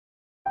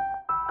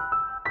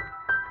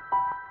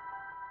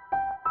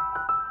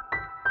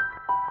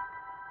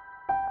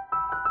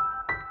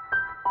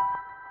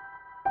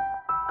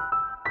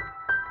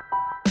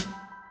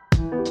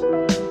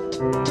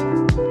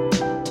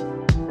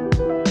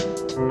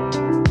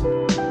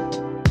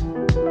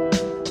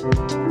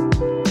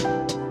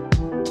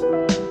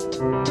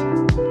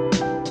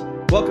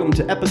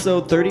Welcome to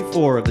episode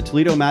 34 of the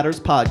Toledo Matters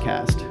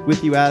podcast.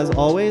 With you, as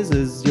always,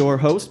 is your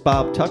host,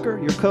 Bob Tucker,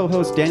 your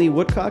co-host, Danny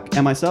Woodcock,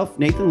 and myself,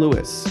 Nathan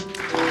Lewis.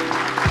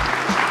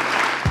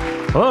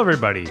 Hello,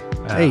 everybody.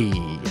 Hey.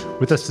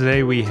 With us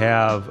today, we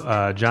have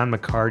John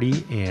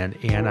McCarty and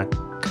Anna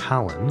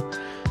Collin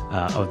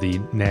of the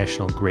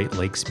National Great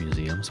Lakes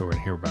Museum. So we're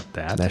going to hear about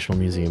that. National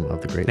Museum of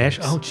the Great Lakes.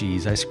 Oh,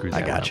 geez, I screwed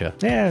that I gotcha.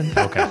 up. Yeah,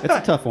 okay. It's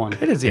a tough one.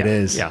 It is, yeah. It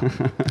is. Yeah.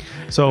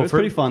 So It was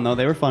pretty fun, though.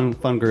 They were fun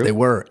group. They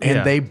were. And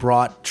Yeah. they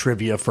brought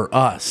trivia for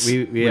us.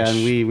 And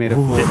we made a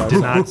fool of It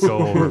did ourselves. not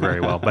go over very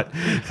well. But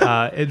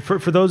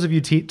for those of you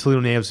Toledo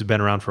natives who've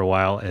been around for a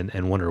while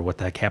and wonder what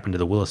the heck happened to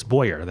the Willis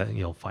Boyer, that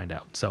you'll find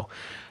out. So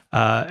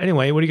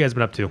anyway, what have you guys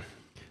been up to?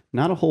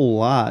 Not a whole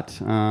lot.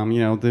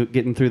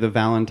 Getting through the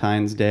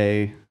Valentine's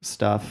Day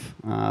stuff,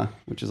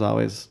 which is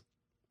always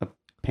a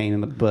pain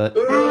in the butt.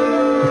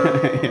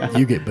 Yeah.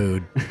 You get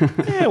booed.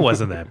 It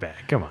wasn't that bad.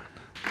 Come on.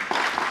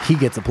 He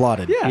gets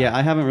applauded. Yeah,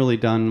 I haven't really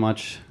done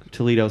much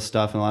Toledo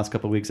stuff in the last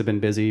couple of weeks. I've been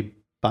busy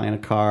buying a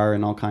car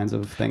and all kinds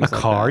of things. A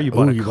car? You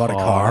bought a car? bought a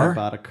car? I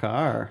bought a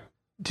car.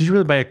 Did you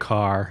really buy a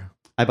car?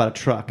 I bought a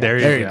truck. There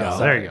actually. you go. Sorry.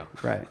 There you go.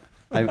 Right.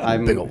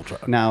 I'm Big old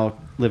truck. now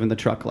living the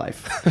truck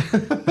life.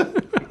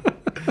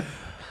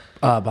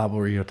 Bob, what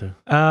were you up to?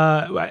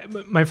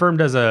 My firm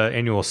does an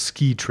annual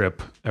ski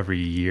trip every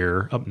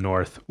year up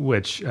north,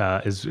 which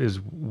is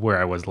where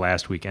I was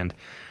last weekend.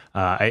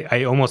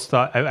 I almost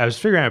thought I was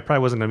figuring I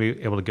probably wasn't going to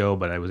be able to go,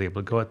 but I was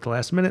able to go at the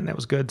last minute, and that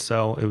was good.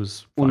 So it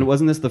was fun. Well,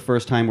 wasn't this the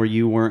first time where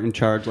you weren't in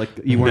charge? Like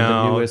you weren't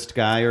the No. newest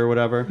guy or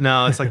whatever?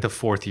 No, it's like the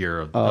fourth year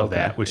of okay.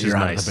 that, which You're is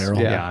out of nice. the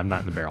barrel? Yeah, I'm not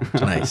in the barrel.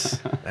 Nice.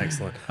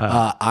 Excellent.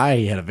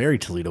 I had a very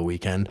Toledo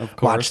weekend. Of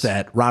course. Watched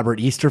that Robert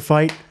Easter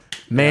fight.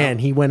 Man,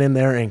 he went in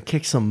there and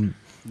kicked some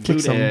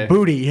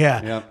booty.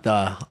 Yeah. Yep.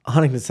 The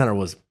Huntington Center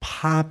was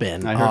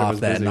popping I heard it off was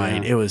that busy,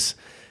 night. yeah. It was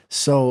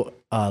so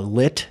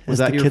lit, Was as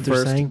that the your kids are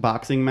first saying.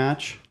 boxing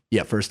match?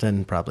 Yeah, first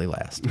and probably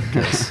last,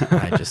 because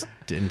I just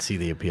didn't see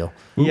the appeal.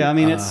 Yeah, I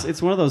mean it's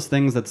one of those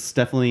things that's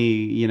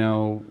definitely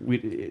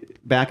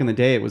back in the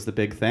day it was the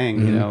big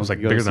thing. You know, It was like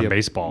you go to bigger see than a-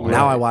 baseball.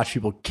 Now I watch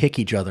people kick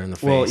each other in the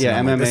face. Well, yeah,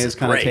 and I'm MMA like, this is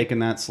kind of great. taking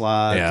that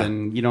slot, Yeah.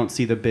 and you don't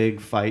see the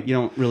big fight. You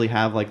don't really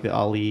have like the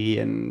Ali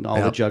and all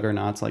the Yep.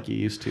 juggernauts like you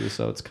used to.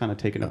 So it's kind of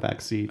taking a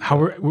back seat.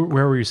 where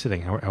were you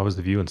sitting? How was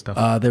the view and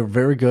stuff? They were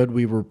very good.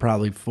 We were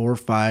probably 4 or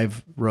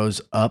 5 rows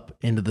up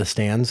into the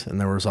stands,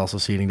 and there was also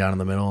seating down in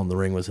the middle, and the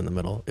ring was in the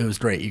middle. It was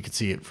great. You could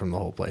see it from the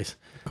whole place.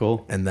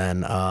 Cool. And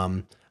then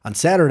on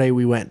Saturday,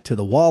 we went to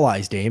the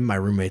Walleyes game. My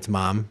roommate's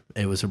mom,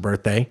 it was her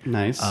birthday.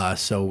 Nice.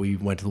 So we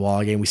went to the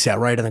Walleye game. We sat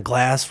right in the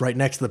glass, right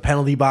next to the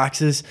penalty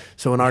boxes.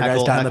 So when our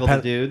guys got in the Heckle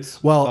the dudes.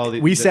 well, Oh,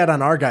 we sat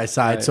on our guy's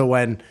side. Right. So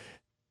when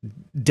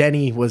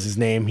Denny was his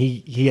name,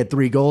 he had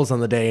 3 goals on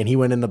the day, and he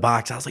went in the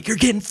box. I was like, "You're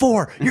getting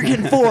 4. You're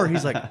getting 4."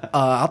 He's like,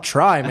 "I'll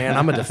try, man.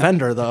 I'm a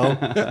defender, though."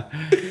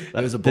 It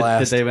was a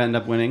blast. Did they end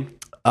up winning?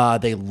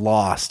 They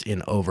lost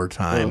in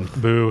overtime.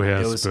 Boo,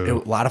 yes, It was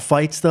boo. a lot of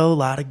fights, though. A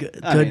lot of good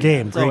I mean,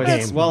 game. it's Great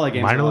always- game. Well,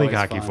 games Minor are league always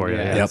hockey fun. for you.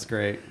 Yeah, Yep. that's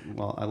great.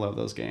 Well, I love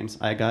those games.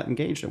 I got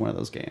engaged at one of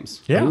those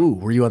games. Yeah. Ooh,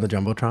 were you on the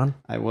Jumbotron?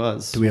 I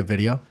was. Do we have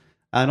video?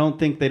 I don't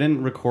think they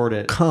didn't record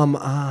it. Come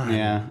on.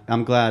 Yeah,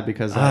 I'm glad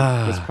because it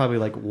was probably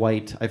like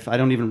white. I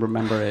don't even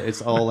remember it.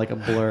 It's all like a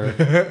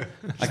blur.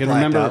 I can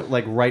remember out.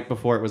 like right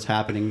before it was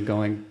happening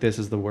going, this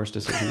is the worst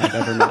decision I've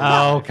ever made.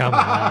 Oh, come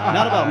on.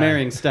 Not about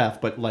marrying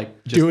Steph, but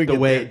like just Doing the it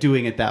way that-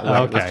 doing it that way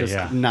was Okay, just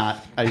yeah.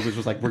 not. I was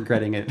just like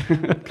regretting it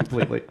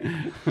completely.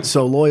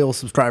 So loyal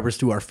subscribers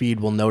to our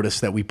feed will notice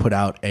that we put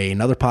out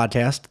another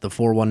podcast, the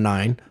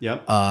 419.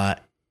 Yep.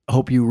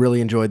 Hope you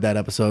really enjoyed that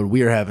episode.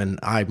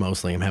 I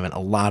mostly am having a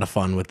lot of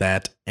fun with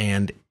that.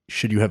 And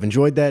should you have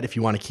enjoyed that, if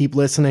you want to keep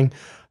listening,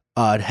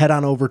 head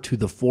on over to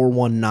the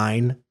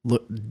 419.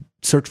 Look,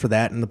 search for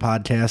that in the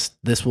podcast.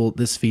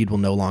 This feed will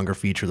no longer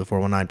feature the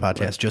 419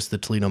 podcast, just the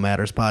Toledo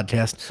Matters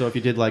podcast. So if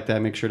you did like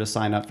that, make sure to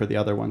sign up for the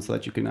other one so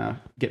that you can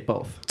get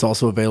both. It's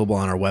also available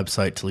on our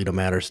website,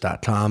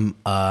 ToledoMatters.com,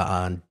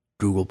 on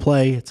Google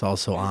Play. It's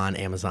also on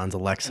Amazon's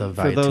Alexa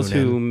via For those TuneIn.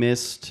 who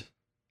missed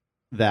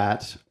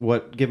that,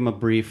 give them a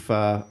brief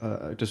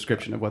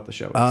description of what the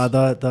show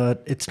is.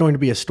 It's going to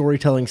be a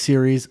storytelling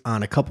series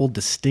on a couple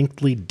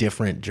distinctly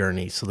different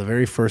journeys. So the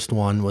very first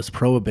one was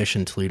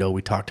Prohibition Toledo.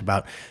 We talked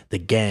about the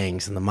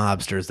gangs and the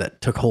mobsters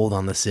that took hold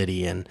on the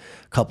city, and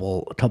a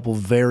couple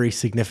very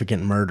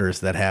significant murders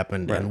that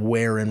happened, and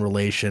where in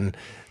relation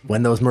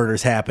when those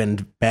murders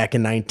happened back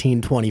in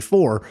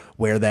 1924,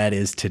 where that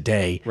is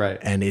today. Right.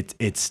 And it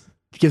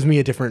gives me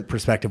a different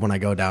perspective when I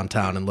go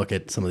downtown and look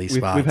at some of these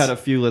spots. We've had a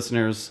few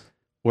listeners.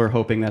 We're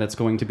hoping that it's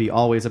going to be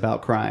always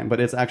about crime,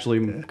 but it's actually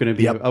going to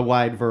be Yep. a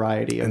wide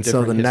variety of And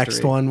different so the next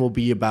history. one will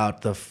be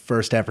about the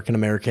first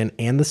African-American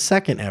and the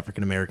second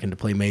African-American to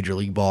play Major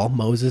League Ball,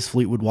 Moses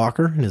Fleetwood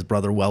Walker and his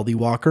brother Weldy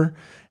Walker.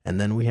 And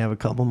then we have a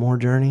couple more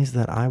journeys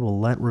that I will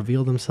let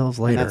reveal themselves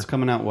And later. that's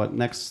coming out late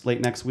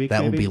next week.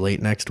 That will maybe? be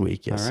late next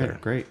week. Yes, All right, sir.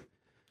 great.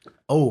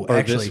 Oh, Or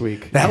actually, this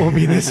week. that will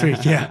be this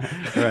week. Yeah.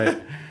 Right.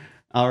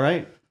 All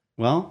right.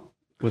 Well,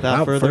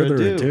 Without further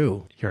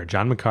ado. Here are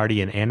John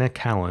McCarty and Anna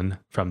Callan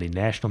from the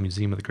National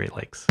Museum of the Great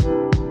Lakes.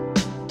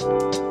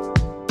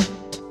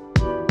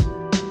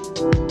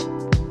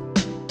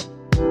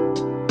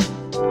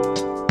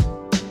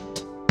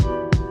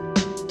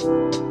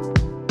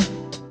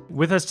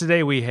 With us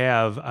today, we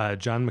have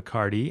John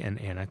McCarty and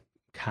Anna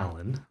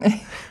Callan,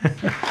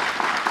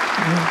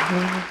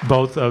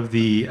 both of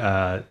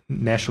the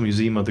National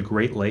Museum of the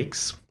Great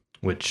Lakes,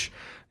 which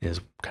is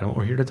kind of what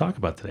we're here to talk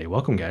about today.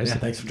 Welcome, guys. Yeah,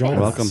 thanks for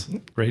joining us.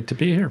 Welcome. Great to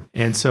be here.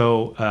 And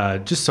so,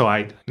 just so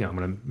I'm going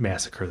to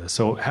massacre this.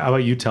 So, how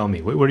about you tell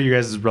me, what are your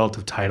guys'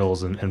 relative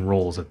titles and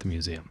roles at the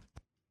museum?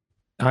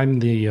 I'm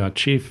the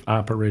Chief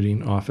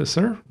Operating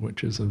Officer,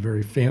 which is a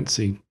very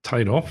fancy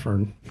title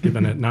for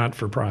given at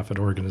not-for-profit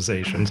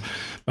organizations.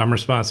 I'm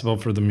responsible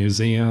for the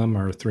museum,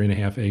 our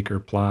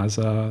 3.5-acre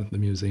plaza, the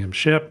museum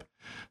ship,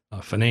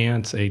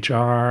 finance,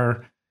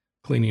 HR,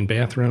 cleaning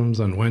bathrooms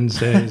on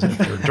Wednesdays if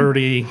they're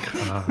dirty.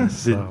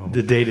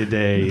 The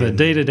day-to-day. The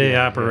day-to-day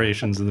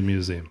operations of the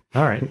museum.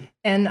 All right.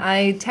 And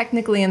I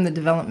technically am the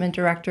development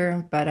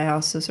director, but I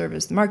also serve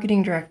as the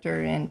marketing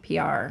director and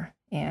PR.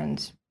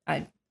 And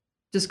I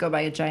just go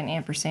by a giant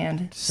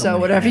ampersand. So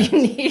whatever you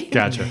need.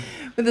 Gotcha.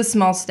 With a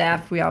small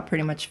staff, we all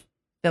pretty much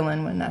fill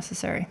in when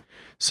necessary.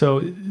 So,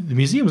 the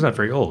museum's not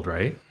very old,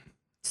 right?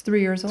 It's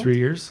 3 years old. 3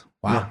 years?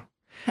 Wow.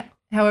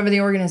 However,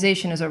 the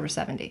organization is over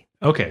 70.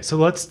 Okay, so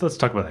let's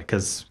talk about that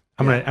because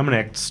I'm gonna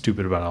act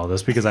stupid about all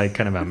this because I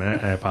kind of am,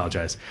 and I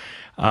apologize.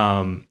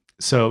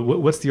 So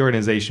what's the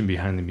organization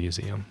behind the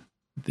museum?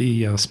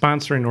 The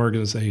sponsoring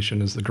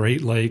organization is the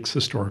Great Lakes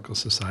Historical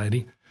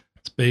Society.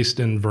 It's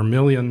based in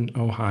Vermilion,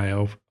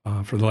 Ohio,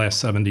 for the last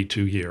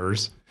 72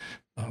 years.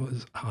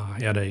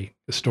 Had a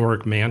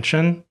historic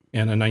mansion,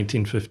 and in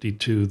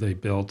 1952 they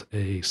built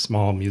a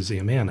small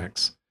museum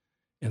annex.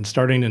 And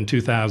starting in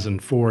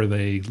 2004,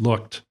 they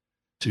looked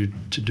to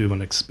do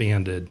an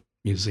expanded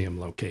museum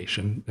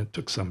location. It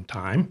took some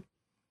time.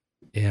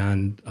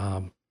 And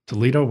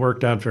Toledo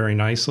worked out very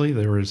nicely.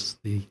 There was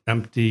the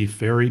empty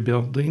ferry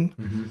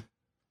building,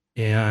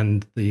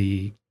 and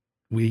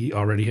we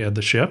already had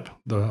the ship,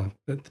 at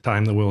the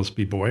time the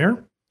Willesby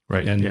Boyer,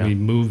 Right. and we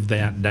moved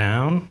that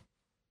down,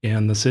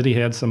 and the city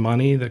had some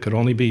money that could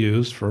only be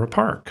used for a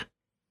park.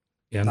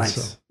 And Nice.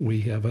 so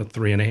we have a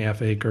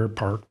 3.5-acre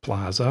park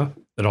plaza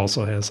that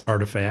also has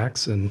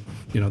artifacts, and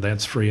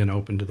that's free and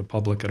open to the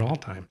public at all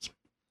times.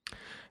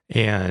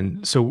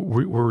 And so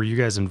were you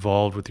guys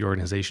involved with the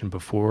organization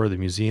before the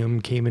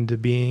museum came into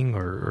being,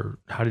 or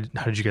how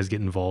did you guys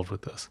get involved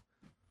with this?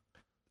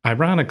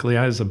 Ironically,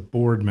 I was a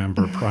board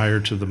member prior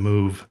to the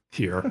move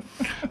here,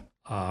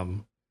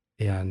 and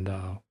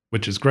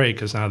which is great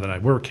because now that I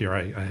work here,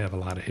 I have a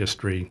lot of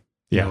history,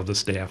 know the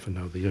staff and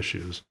know the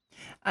issues.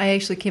 I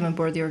actually came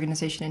aboard the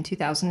organization in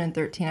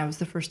 2013. I was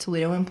the first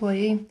Toledo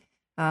employee.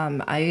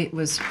 I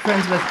was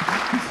friends with,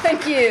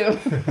 thank you.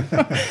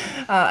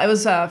 I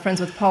was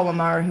friends with Paul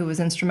Lamar, who was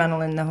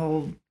instrumental in the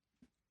whole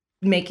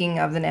making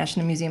of the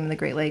National Museum of the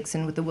Great Lakes,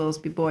 and with the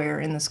Willesby Boyer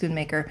and the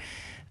Schoonmaker.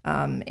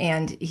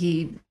 And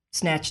he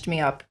snatched me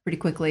up pretty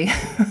quickly,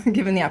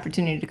 given the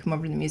opportunity to come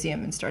over to the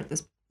museum and start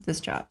this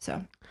job.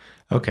 So,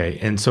 okay.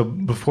 And so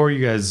before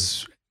you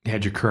guys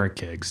had your current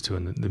gigs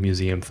doing the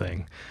museum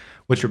thing,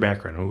 what's your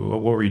background?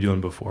 What were you doing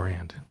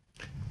beforehand?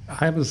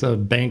 I was a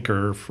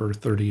banker for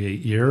 38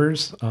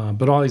 years,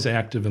 but always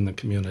active in the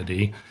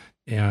community.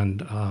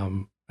 And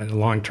I had a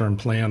long-term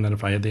plan that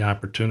if I had the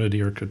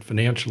opportunity or could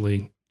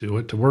financially do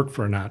it, to work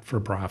for a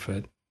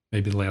not-for-profit,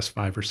 maybe the last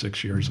 5 or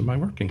 6 years of my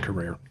working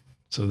career.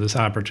 So this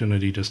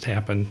opportunity just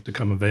happened to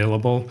come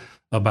available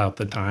about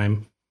the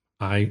time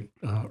I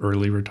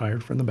early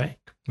retired from the bank.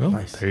 Well,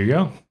 Nice. There you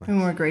go.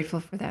 and we're grateful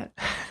for that.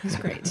 It was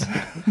great.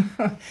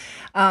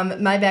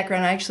 My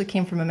background, I actually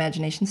came from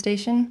Imagination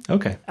Station.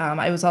 Okay.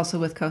 I was also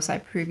with COSI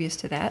previous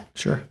to that.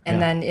 Sure.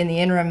 And then in the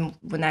interim,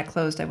 when that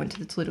closed, I went to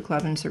the Toledo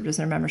Club and served as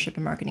their membership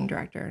and marketing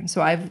director. And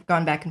so I've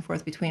gone back and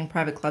forth between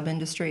private club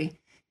industry.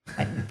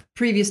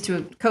 Previous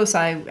to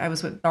COSI, I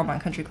was with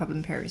Belmont Country Club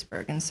in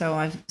Perrysburg. And so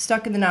I'm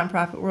stuck in the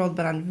nonprofit world,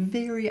 but on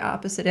very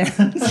opposite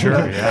ends.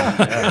 Sure.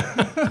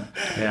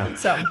 Yeah.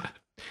 So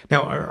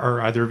Now,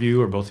 are either of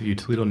you or both of you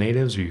Toledo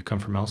natives, or you come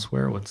from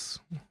elsewhere? What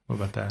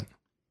about that?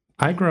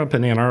 I grew up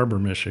in Ann Arbor,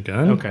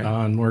 Michigan, Okay.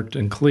 And worked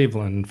in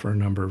Cleveland for a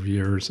number of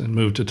years, and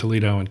moved to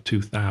Toledo in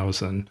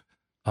 2000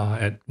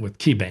 with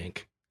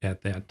KeyBank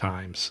at that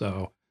time.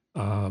 So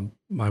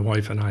my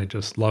wife and I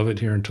just love it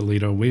here in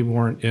Toledo. We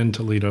weren't in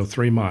Toledo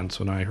 3 months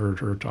when I heard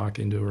her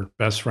talking to her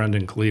best friend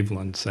in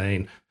Cleveland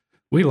saying,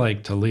 "We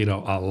like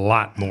Toledo a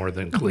lot more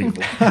than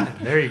Cleveland."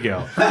 There you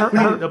go.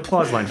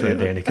 Applause line for that,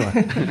 Danny. Come on.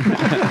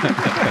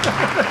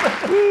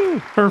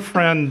 Her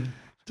friend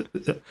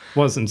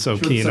wasn't so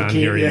keen on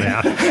hearing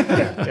that.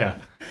 Yeah.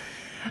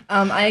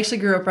 I actually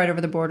grew up right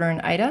over the border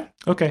in Ida.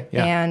 Okay.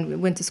 Yeah.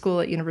 And went to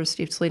school at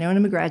University of Toledo, and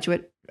I'm a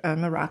graduate.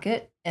 I'm a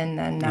Rocket, and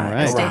then All I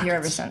right. stayed here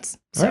ever since.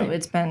 All So right.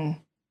 it's been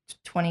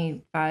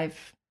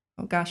 25,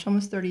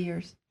 almost 30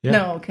 years. Yeah.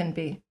 No, it couldn't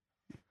be.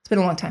 It's been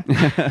a long time.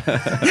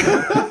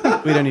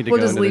 We don't need to We'll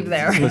go just into leave the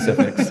there.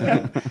 specifics.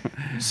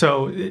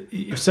 So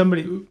if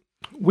somebody,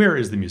 where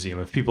is the museum?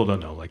 If people don't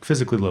know, like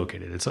physically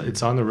located,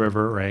 it's on the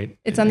river, right?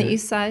 It's on the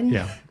east side.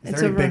 Yeah. Is It's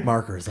there any over. big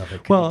markers of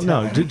it? Can Well, you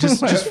no, tell?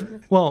 just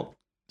well,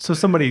 so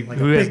somebody Like a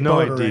who has big no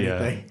boat or idea.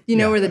 anything? You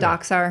know Yeah. where the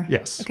docks are?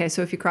 Yes. Okay,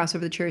 so if you cross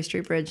over the Cherry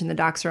Street Bridge and the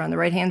docks are on the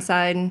right-hand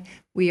side,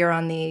 we are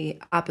on the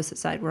opposite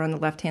side. We're on the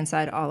left-hand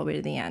side all the way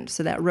to the end.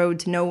 So that road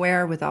to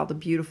nowhere with all the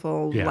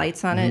beautiful Yeah.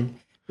 lights on it,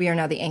 we are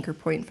now the anchor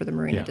point for the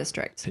Marina Yeah.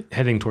 District.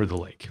 Heading toward the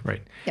lake,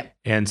 right? Yep.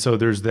 And so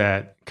there's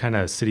that kind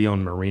of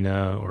city-owned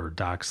marina or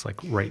docks, like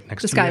right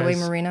next The to you Skyway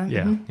guys. Marina.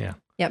 Yeah, Mhm. yeah.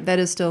 Yep, that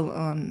is still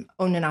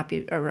owned and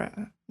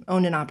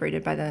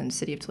operated by the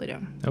city of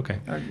Toledo. Okay.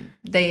 Or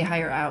they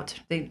hire out.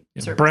 They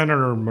Yeah, service.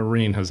 Brenner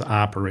Marine has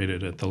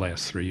operated it the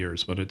last 3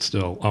 years, but it's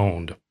still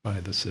owned by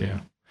the city.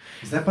 Yeah.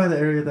 Is that by the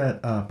area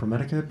that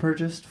ProMedica had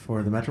purchased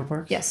for the Metro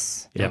Parks?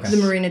 Yes. Yes. The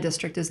Marina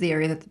District is the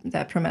area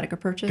that ProMedica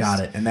purchased. Got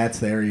it. And that's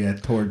the area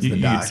towards You, the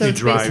you, dock. So you it's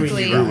drive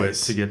basically- through it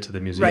to get to the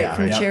museum. Right,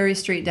 from yeah. Cherry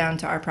Street down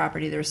to our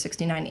property, there's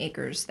 69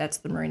 acres. That's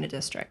the Marina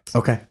District.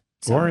 Okay.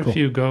 Or if Cool.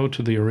 you go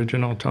to the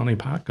original Tony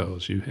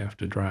Paco's, you have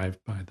to drive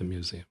by the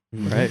museum.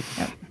 Right.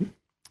 Yep.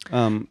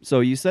 So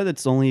you said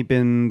it's only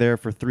been there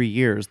for 3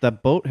 years.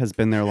 That boat has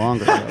been there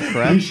longer, though, You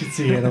correct? should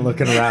see Hannah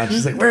looking around.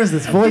 She's like, "Where's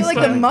this I voice?" feel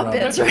like the coming from?"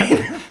 Muppets,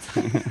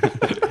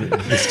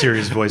 right?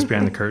 Mysterious voice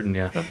behind the curtain.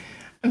 Yeah.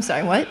 I'm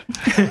sorry, what?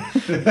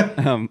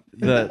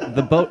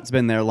 The boat's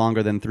been there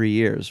longer than 3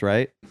 years,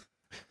 right?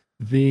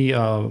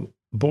 The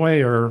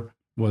Boyer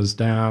was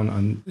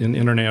down in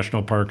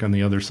International Park on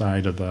the other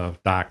side of the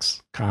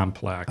docks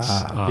complex.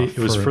 It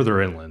was for-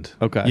 further inland.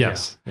 Okay.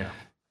 Yes. Yeah.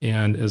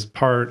 And as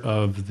part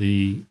of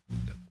the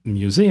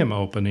museum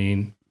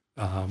opening,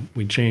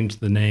 we changed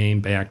the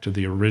name back to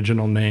the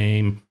original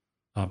name,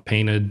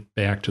 painted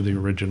back to the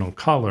original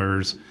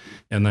colors,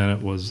 and then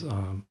it was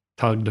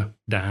tugged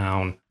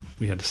down.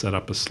 We had to set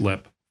up a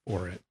slip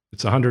for it.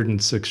 It's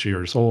 106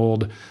 years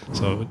old,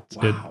 so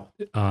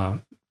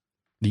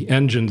the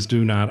engines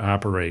do not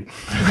operate.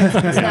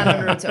 It's not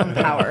under its own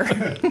power.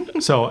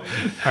 So, all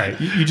right,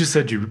 you just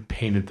said you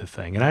painted the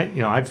thing, and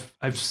I've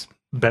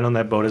been on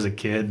that boat as a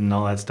kid and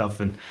all that stuff,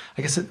 and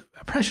I guess I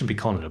probably shouldn't be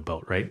calling it a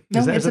boat, right? No,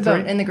 Is it's a that boat.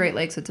 right? In the Great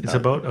Lakes, it's a boat. It's a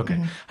boat.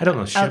 Okay, I don't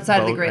know. Ship,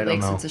 Outside of the boat, I Great don't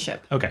Lakes, know. it's a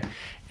ship. Okay.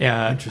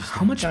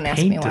 How much Don't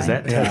ask me paint does why.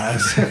 that take? Yeah.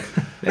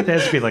 That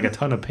has to be like a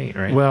ton of paint,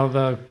 right? Well,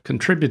 the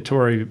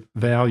contributory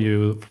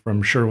value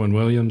from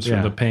Sherwin-Williams Yeah.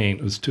 for the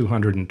paint was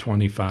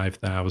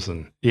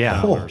 $225,000.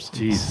 yeah. Oh.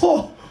 Jeez.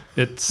 Oh,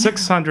 It's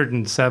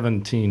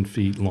 617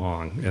 feet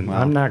long, and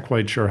Wow. I'm not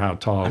quite sure how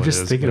tall I'm it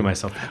just is, than to but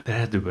myself, that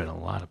had to have been a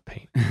lot of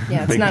paint. Yeah,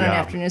 it's Big not an job.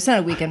 afternoon. It's not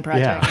a weekend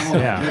project Yeah,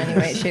 yeah. in any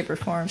way, shape, or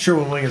form.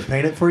 Sherwin-Williams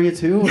painted for you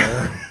too?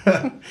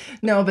 Or?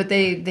 No, but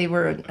they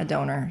were a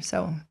donor,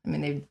 so I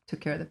mean they took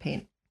care of the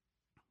paint,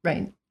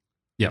 right?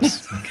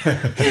 yes.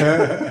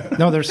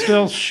 No, there's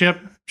still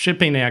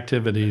shipping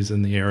activities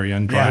in the area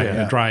and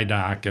dry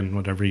dock and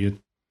whatever you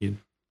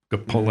go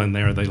pull in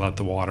there. They let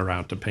the water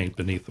out to paint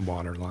beneath the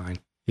water line.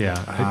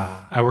 Yeah,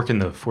 Ah. I work in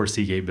the Four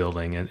Seagate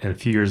building, and a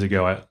few years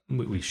ago,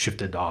 we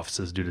shifted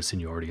offices due to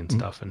seniority and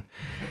stuff,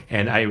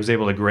 and I was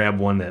able to grab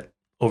one that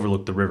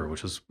overlooked the river,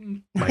 which was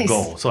my Nice.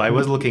 goal. So I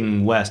was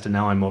looking west, and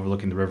now I'm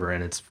overlooking the river,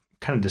 and it's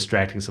kind of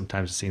distracting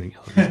sometimes to see these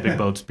big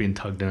boats being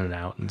tugged in and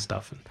out and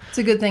stuff. It's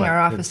a good thing But our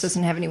office it's-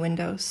 doesn't have any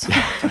windows.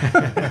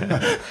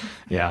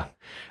 Yeah.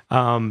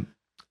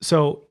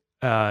 So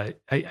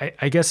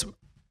I guess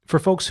for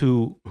folks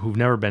who've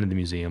never been to the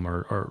museum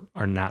or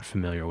are not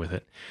familiar with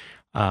it,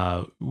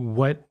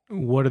 what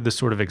are the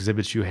sort of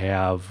exhibits you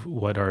have?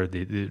 What are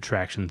the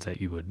attractions that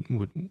you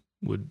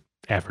would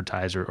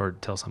advertise or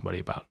tell somebody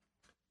about?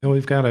 And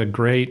we've got a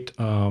great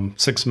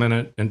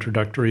 6-minute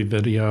introductory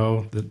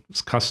video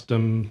that's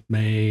custom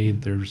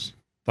made. There's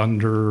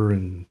thunder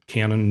and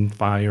cannon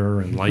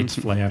fire and lights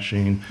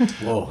flashing.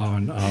 Whoa.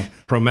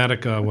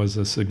 ProMedica was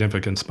a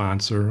significant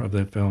sponsor of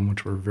that film,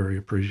 which we're very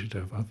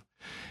appreciative of.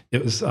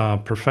 It was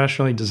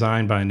professionally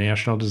designed by a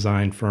national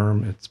design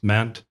firm. It's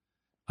meant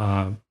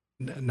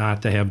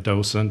not to have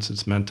docents.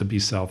 It's meant to be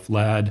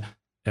self-led.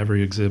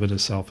 Every exhibit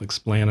is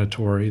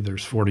self-explanatory.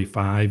 There's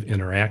 45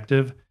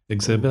 interactive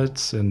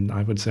exhibits, and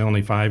I would say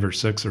only 5 or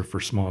 6 are for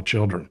small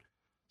children.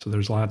 So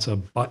there's lots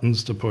of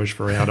buttons to push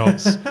for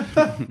adults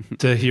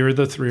to hear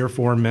the 3 or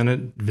 4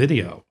 minute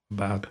video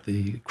about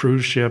the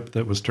cruise ship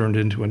that was turned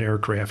into an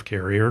aircraft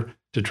carrier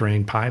to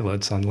train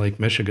pilots on Lake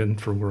Michigan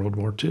for World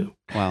War II.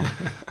 Wow.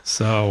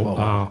 So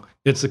wow.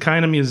 it's the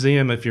kind of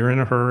museum, if you're in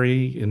a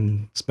hurry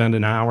and spend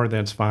an hour,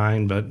 that's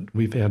fine. But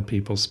we've had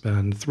people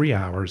spend 3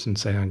 hours and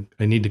say,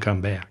 I need to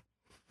come back.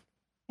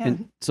 Yeah.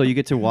 And so you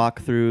get to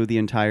walk through the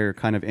entire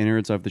kind of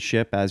innards of the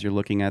ship as you're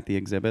looking at the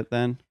exhibit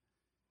then?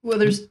 Well,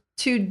 there's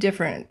two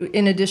different,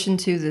 in addition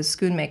to the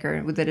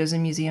Schoonmaker that is a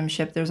museum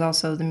ship, there's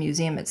also the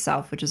museum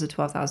itself, which is a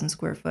 12,000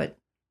 square foot,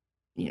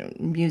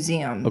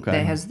 museum Okay.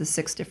 that has the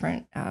 6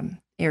 different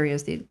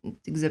areas, the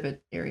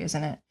exhibit areas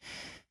in it.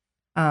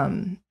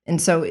 And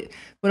so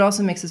what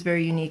also makes this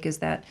very unique is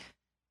that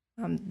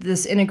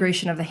this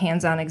integration of the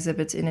hands-on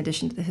exhibits in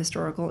addition to the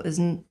historical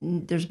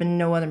there's been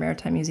no other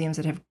maritime museums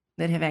that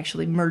have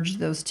actually merged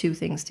those two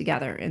things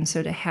together. And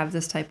so to have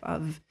this type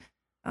of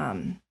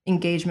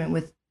engagement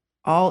with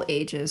all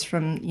ages,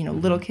 from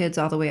little kids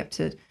all the way up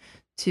to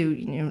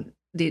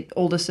the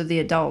oldest of the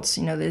adults.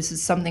 This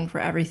is something for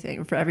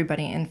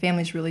everybody, and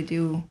families really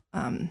do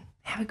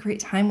have a great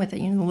time with it.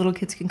 The little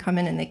kids can come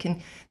in and they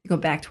can go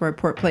back to our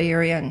port play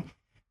area, and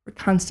we're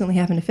constantly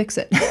having to fix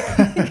it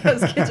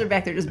because kids are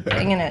back there just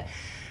banging it.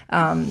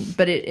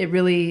 But it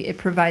really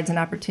provides an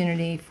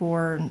opportunity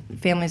for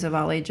families of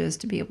all ages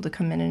to be able to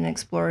come in and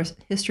explore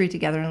history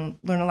together and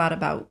learn a lot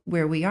about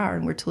where we are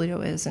and where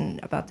Toledo is and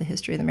about the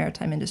history of the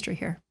maritime industry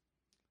here.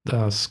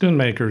 The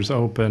Schoonmakers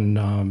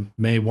open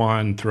May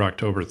 1 through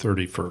October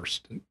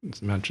 31st.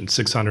 As mentioned,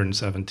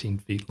 617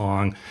 feet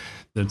long.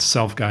 The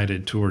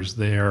self-guided tours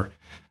there.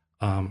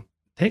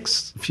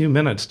 Takes a few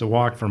minutes to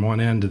walk from one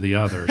end to the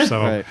other.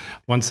 So Right.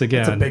 once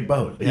again, It's a big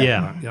boat.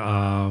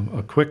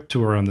 a quick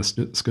tour on the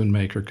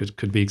Schoonmaker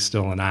could be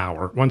still an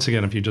hour. Once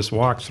again, if you just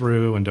walk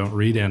through and don't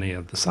read any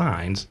of the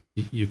signs,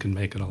 you can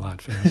make it a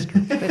lot faster.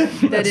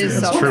 But that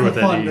is That's true with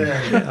fun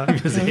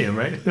any museum,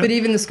 right? But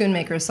even the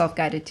Schoonmaker is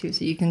self-guided too,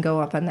 so you can go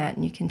up on that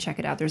and you can check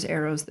it out. There's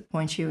arrows that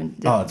point you in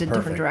Oh, it's the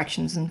different perfect.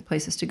 directions and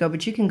places to go.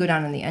 But you can go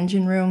down in the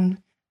engine room.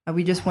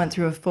 We just went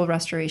through a full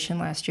restoration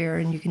last year,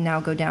 and you can now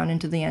go down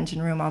into the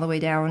engine room all the way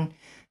down,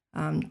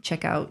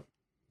 check out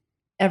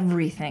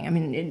everything. I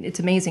mean, it's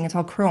amazing. It's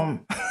all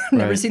chrome. I've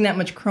never Right. seen that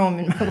much chrome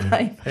in my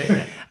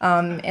life.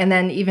 And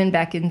then even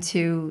back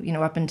into,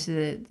 up into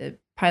the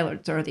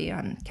pilots or the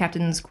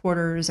captain's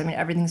quarters. I mean,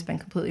 everything's been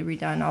completely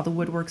redone. All the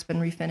woodwork's been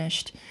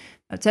refinished.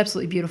 It's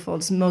absolutely beautiful.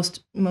 It's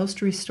most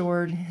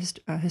restored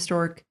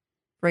historic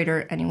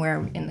freighter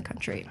anywhere in the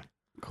country.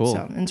 Cool.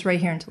 So, and it's right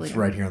here in Toledo. It's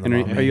right here on the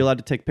And Maumee. are you allowed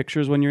to take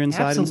pictures when you're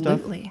inside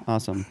Absolutely. and stuff?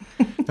 Awesome.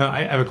 No,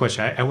 I have a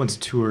question. I once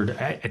toured.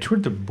 I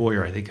toured the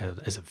Boyer, I think,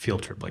 as a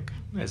field trip, like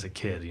as a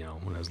kid,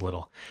 when I was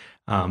little.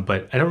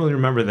 But I don't really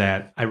remember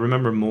that. I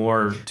remember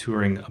more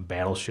touring a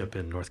battleship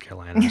in North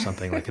Carolina or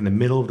something, like in the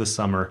middle of the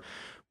summer,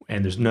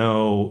 and there was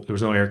no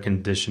air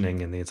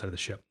conditioning in the inside of the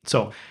ship.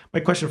 So my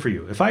question for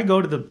you: if I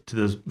go to the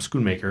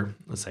Schoonmaker,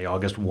 let's say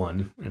August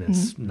 1, and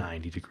it's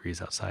 90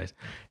 degrees outside,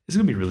 it's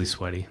gonna be really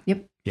sweaty.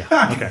 Yep. Yeah.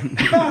 Okay.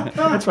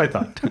 That's what I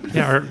thought.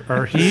 Yeah,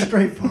 our heat,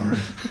 Straightforward.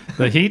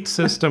 the heat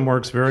system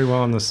works very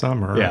well in the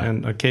summer, Yeah.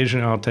 and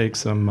occasionally I'll take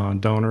some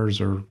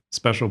donors or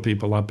special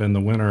people up in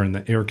the winter, and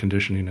the air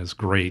conditioning is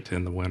great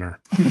in the winter.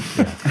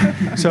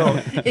 So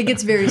It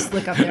gets very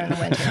slick up there in the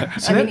winter.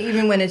 I mean,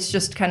 even when it's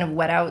just kind of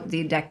wet out,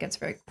 the deck gets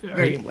very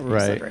Right.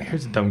 slippery.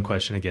 here's a dumb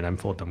question again. I'm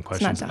full of dumb It's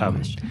questions. not dumb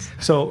questions.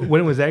 So when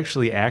it was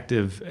actually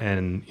active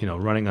and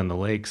running on the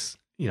lakes,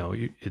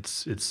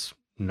 it's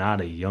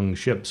not a young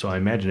ship, so I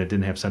imagine it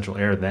didn't have central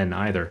air then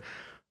either.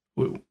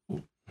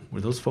 Were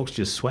those folks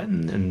just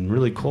sweating and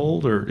really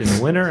cold, or in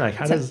the winter? Like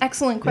how That's an does?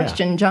 excellent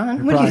question,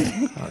 John. What do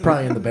you think?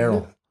 Probably in the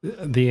barrel.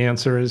 The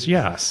answer is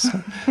yes.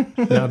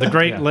 Now, the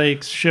Great Yeah.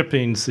 Lakes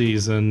shipping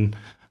season,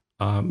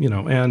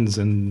 ends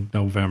in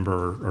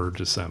November or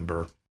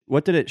December.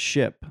 What did it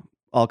ship?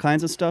 All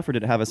kinds of stuff, or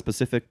did it have a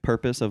specific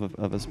purpose of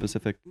a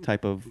specific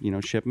type of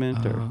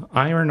shipment? Or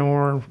Iron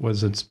ore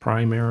was its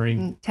primary.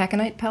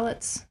 Taconite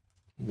pellets.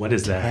 What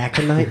is that?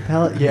 Taconite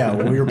pellet? Yeah,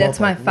 we were That's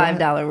both my like, what?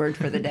 $5 word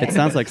for the day. it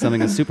sounds like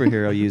something a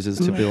superhero uses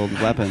to build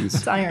weapons.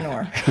 It's iron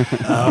ore.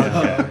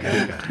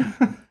 Okay.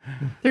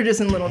 They're just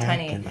in little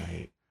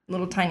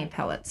Taconite. tiny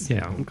pellets.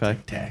 Yeah. Okay.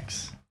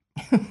 Tax.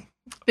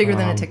 Bigger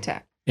than a Tic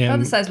Tac. About the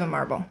And, size of a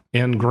marble.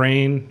 and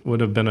grain would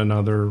have been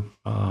another.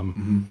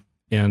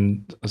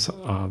 And,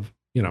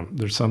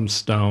 there's some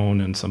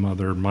stone and some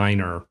other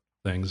minor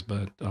things,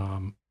 but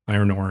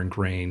iron ore and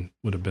grain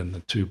would have been the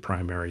two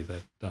primary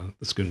that the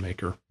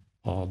Schoonmaker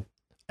hauled.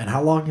 And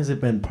how long has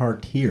it been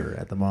parked here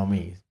at the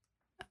Maumee?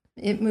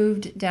 It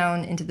moved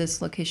down into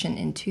this location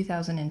in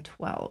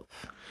 2012.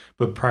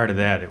 But prior to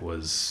that, it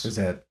Was was.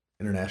 that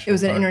international? It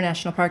was an park?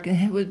 international park.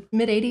 It was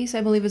mid-'80s,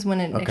 I believe, is when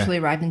it Okay. actually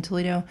arrived in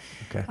Toledo.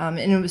 Okay. And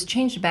it was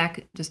changed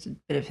back, just a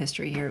bit of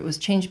history here. It was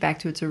changed back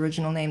to its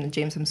original name, the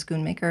James M.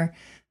 Schoonmaker,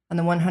 on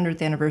the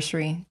 100th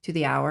anniversary to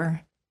the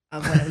hour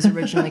of when it was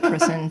originally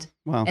christened.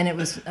 Wow. And it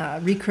was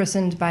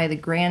rechristened by the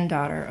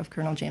granddaughter of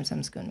Colonel James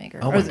M. Schoonmaker.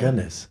 Oh Or my the-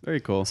 goodness. Very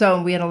cool.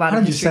 So we had a lot How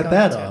of did you history set going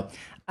that into it. up?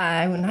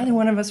 Neither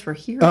one of us were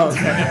here. Oh,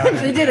 okay.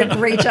 They did a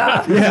great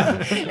job.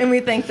 Yeah. And we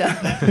thank them.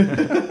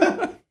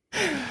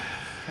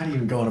 How are you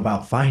even going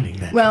about finding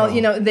that? Well,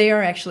 Oh. they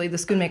are actually, the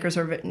Schoonmakers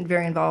are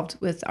very involved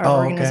with our Oh,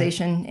 okay.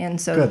 organization. And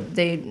so Good.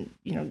 they,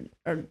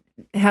 are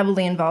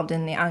heavily involved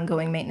in the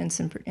ongoing maintenance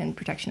and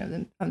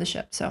protection of the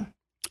ship. So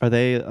Are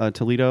they a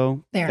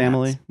Toledo They are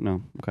family?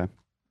 No. Okay.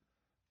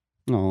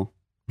 No.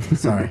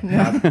 Sorry.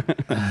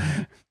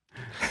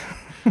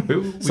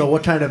 So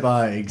what kind of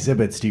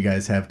exhibits do you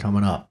guys have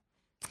coming up?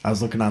 I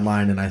was looking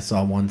online and I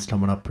saw one's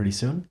coming up pretty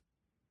soon.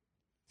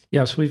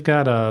 Yes, we've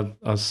got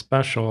a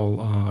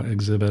special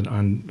exhibit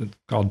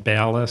called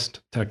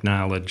Ballast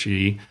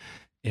Technology,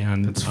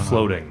 and It's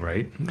floating,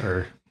 right?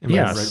 Or am I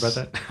Yes. right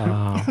about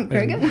that?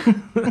 very and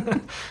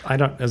good. I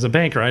don't, as a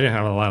banker, I didn't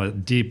have a lot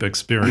of deep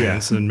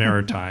experience in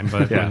maritime,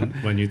 but Yeah.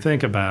 when you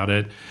think about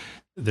it,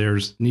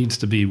 needs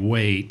to be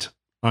weight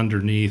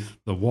underneath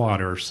the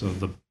water, so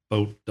the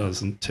boat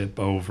doesn't tip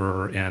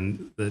over,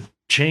 and the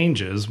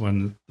changes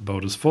when the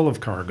boat is full of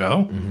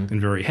cargo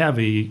and very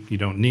heavy, you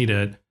don't need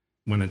it.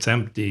 When it's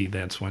empty,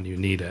 that's when you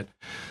need it.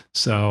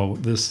 So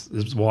this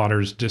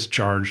water is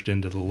discharged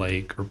into the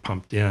lake or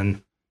pumped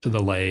in to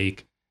the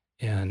lake,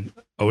 and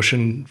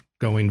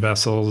ocean-going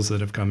vessels that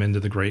have come into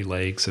the Great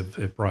Lakes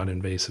have brought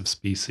invasive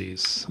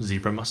species.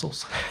 Zebra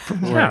mussels.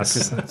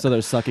 Yes. So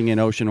they're sucking in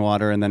ocean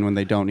water, and then when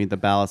they don't need the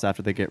ballast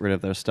after they get rid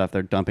of their stuff,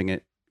 they're dumping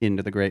it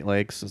into the Great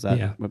Lakes. Is that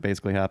Yeah. what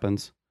basically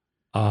happens?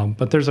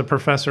 But there's a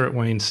professor at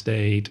Wayne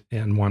State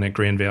and one at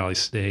Grand Valley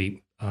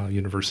State,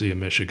 University of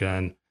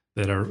Michigan,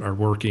 that are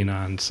working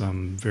on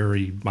some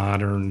very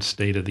modern,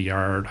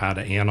 state-of-the-art, how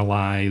to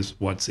analyze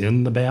what's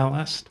in the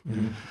ballast.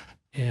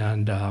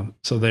 And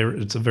so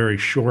it's a very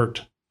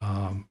short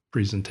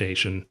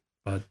presentation,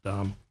 but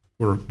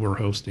we're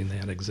hosting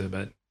that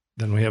exhibit.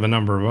 Then we have a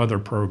number of other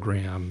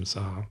programs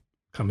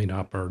coming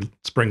up. Our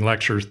spring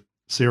lecture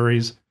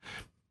series,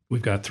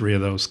 we've got 3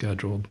 of those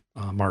scheduled,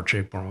 March,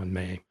 April, and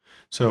May.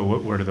 So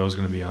what are those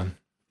going to be on?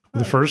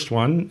 The first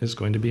one is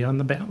going to be on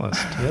the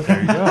ballast. Yeah,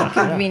 there you go.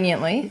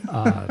 Conveniently.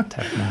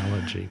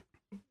 Technology.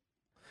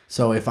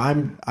 So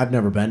I've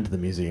never been to the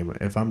museum.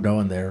 If I'm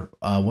going there,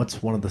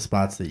 what's one of the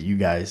spots that you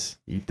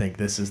think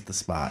this is the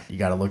spot? You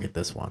got to look at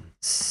this one.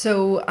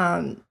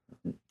 So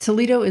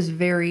Toledo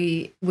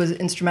was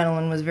instrumental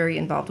and was very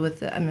involved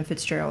with the Edmund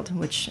Fitzgerald,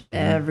 which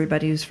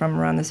everybody who's from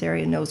around this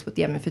area knows what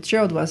the Edmund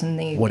Fitzgerald was.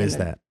 What is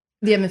that?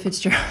 The Edmund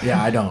Fitzgerald. Yeah,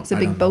 I don't. It's a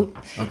big boat.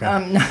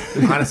 Okay.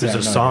 There's Honestly,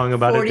 a song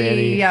about it,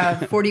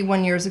 Danny.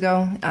 41 years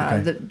ago.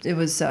 Okay. It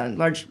was a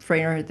large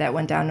freighter that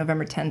went down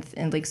November 10th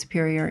in Lake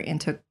Superior and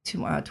took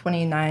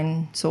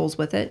 29 souls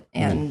with it,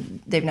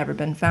 and they've never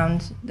been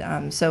found.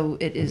 So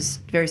it is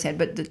very sad.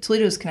 But the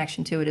Toledo's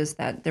connection to it is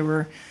that there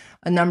were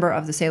a number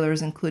of the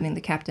sailors, including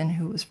the captain,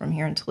 who was from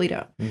here in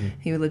Toledo.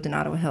 He lived in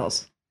Ottawa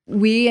Hills.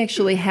 We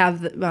actually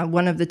have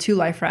one of the 2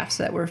 life rafts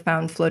that were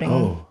found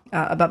floating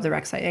above the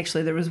wreck site.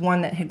 Actually, there was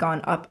one that had gone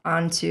up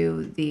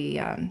onto the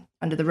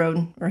under the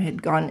road, or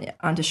had gone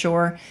onto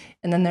shore,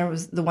 and then there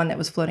was the one that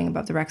was floating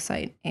above the wreck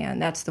site,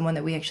 and that's the one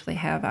that we actually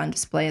have on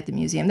display at the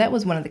museum. That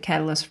was one of the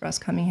catalysts for us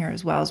coming here,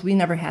 as well as we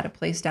never had a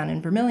place down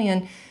in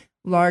Vermilion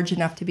large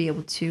enough to be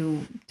able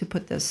to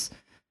put this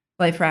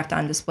life raft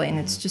on display, and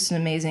it's just an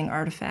amazing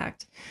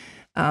artifact.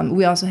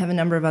 We also have a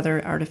number of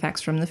other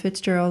artifacts from the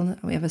Fitzgerald.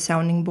 We have a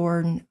sounding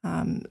board,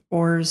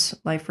 oars,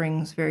 life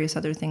rings, various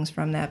other things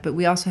from that. But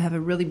we also have a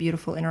really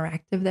beautiful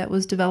interactive that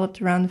was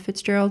developed around the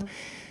Fitzgerald.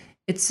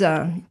 It's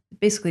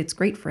basically, it's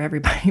great for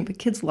everybody, but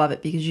kids love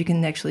it because you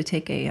can actually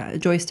take a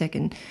joystick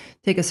and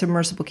take a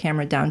submersible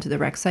camera down to the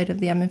wreck site of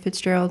the Edmund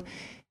Fitzgerald.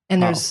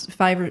 And there's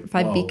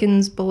five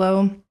beacons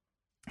below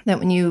that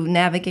when you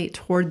navigate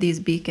toward these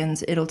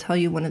beacons, it'll tell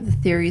you one of the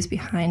theories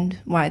behind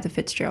why the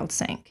Fitzgerald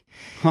sank.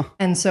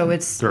 And so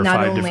it's There are not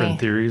 5 only different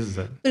theories.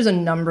 there's a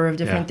number of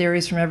different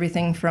theories, from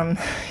everything from,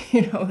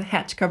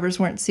 hatch covers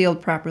weren't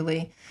sealed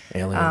properly.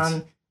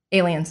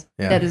 Aliens.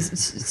 Yeah. That is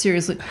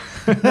seriously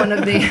one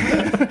of the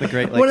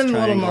Great Lakes one of them a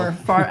little Triangle. more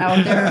far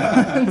out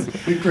there.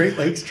 The Great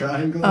Lakes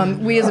Triangle.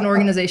 We as an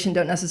organization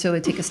don't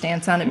necessarily take a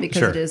stance on it because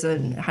Sure. it is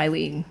a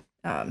highly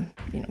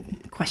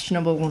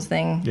questionable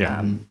thing.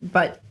 Yeah.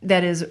 But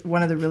that is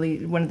one of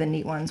the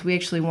neat ones. We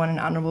actually won an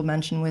honorable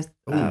mention with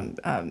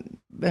a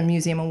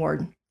museum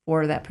award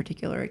for that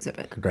particular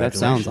exhibit. That Congratulations.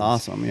 sounds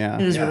awesome. Yeah.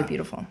 It is Yeah. really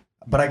beautiful.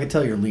 But I could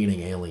tell you're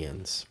leaning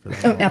aliens. For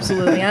that Oh, one.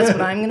 absolutely. That's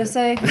what I'm going to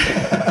say.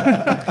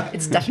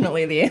 It's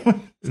definitely the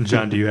alien.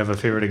 John, do you have a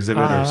favorite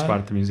exhibit or spot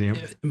at the museum?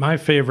 My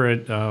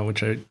favorite,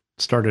 which I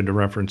started to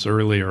reference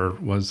earlier,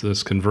 was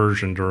this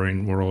conversion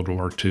during World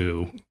War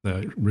II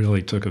that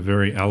really took a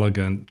very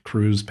elegant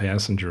cruise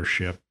passenger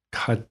ship,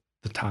 cut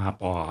the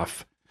top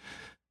off,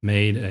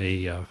 made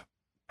a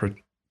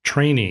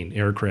training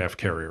aircraft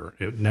carrier.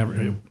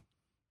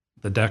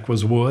 The deck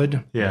was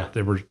wood. Yeah.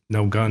 There were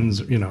no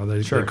guns. They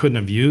couldn't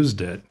have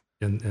used it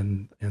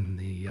in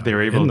the They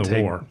were able in the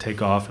to war.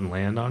 take off and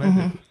land on it.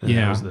 Mhm. And that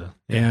Yeah. was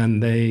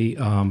And they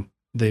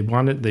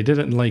did it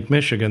in Lake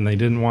Michigan. They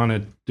didn't want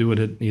to do it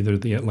at either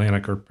the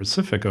Atlantic or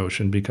Pacific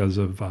Ocean because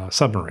of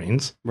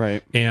submarines,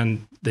 Right.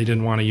 and they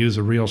didn't want to use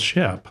a real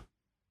ship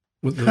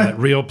that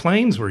real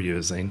planes were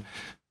using.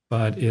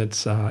 But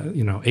it's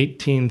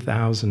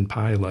 18,000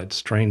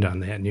 pilots trained on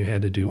that, and you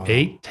had to do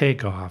 8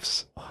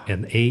 takeoffs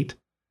and 8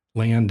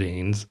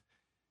 landings.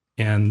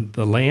 And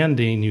the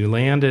landing, you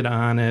landed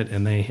on it,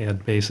 and they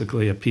had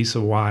basically a piece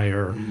of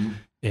wire,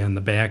 and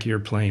the back of your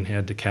plane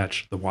had to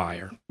catch the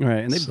wire. Right.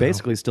 And they So-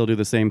 basically still do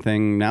the same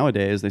thing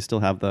nowadays. They still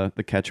have the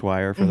catch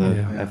wire for the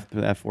Yeah.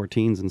 the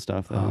F-14s and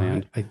stuff that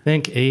land. I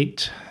think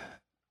 8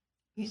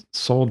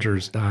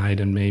 soldiers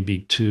died and maybe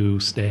 2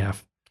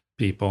 staff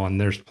people,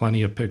 and there's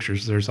plenty of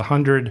pictures. There's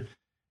 100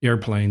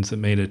 airplanes that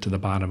made it to the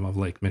bottom of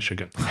Lake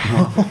Michigan.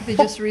 They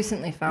just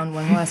recently found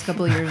one. The last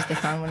couple of years, they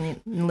found one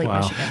in Lake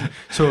Wow. Michigan.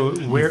 So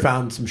We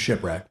found some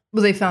shipwreck.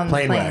 Well, they found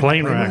Plane the wreck.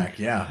 Plane wreck.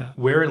 Yeah.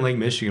 where in Lake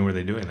Michigan were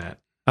they doing that?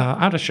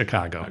 Out of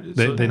Chicago.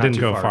 They So not didn't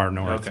too go far. far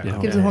north. Okay. Yeah.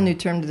 Gives a whole new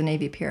term to the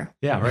Navy Pier.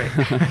 Yeah, right.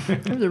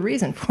 There's a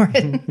reason for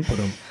it.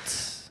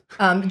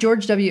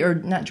 George W. or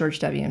not George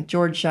W.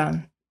 George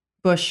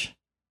Bush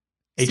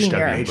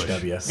Senior.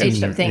 HW.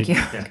 HW. Thank you.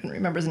 Yeah. I couldn't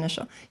remember his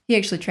initial. He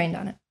actually trained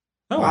on it.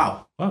 Oh,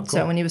 Wow. Oh, cool.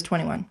 So when he was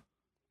 21,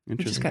 which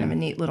is Interesting. kind of a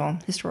neat little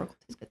historical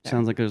tidbit there.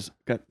 Sounds like there's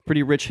got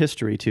pretty rich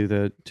history to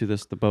the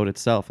boat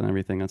itself and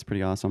everything. That's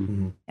pretty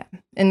awesome.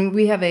 And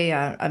we have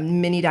a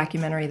mini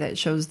documentary that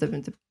shows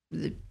the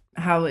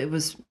how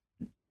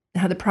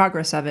the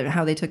progress of it,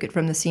 how they took it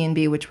from the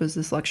C&B, which was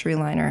this luxury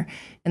liner,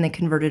 and they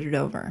converted it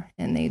over.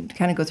 And they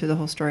kind of go through the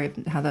whole story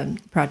of how the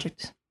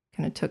project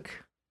kind of took,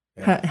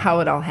 how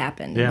it all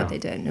happened, and Yeah. what they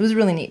did. It was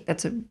really neat.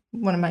 That's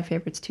one of my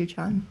favorites too,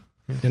 John.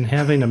 And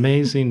having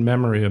amazing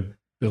memory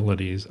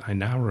abilities, I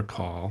now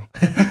recall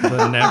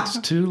the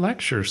next two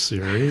lecture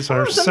series.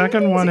 Our that's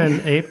second one in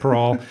amazing.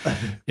 April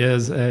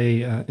is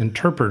a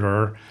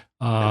interpreter,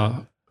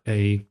 an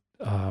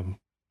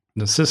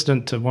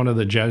assistant to one of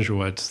the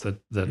Jesuits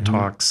that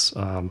talks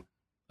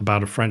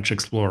about a French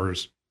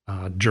explorer's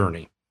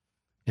journey.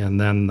 And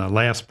then the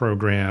last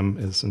program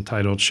is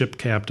entitled Ship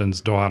Captain's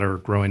Daughter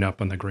Growing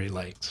Up on the Great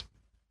Lakes.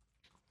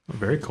 Oh,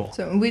 very cool.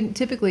 So we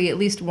typically, at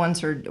least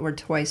once or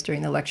twice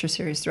during the lecture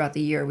series throughout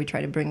the year, we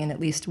try to bring in at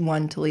least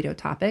one Toledo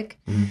topic.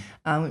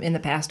 In the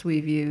past,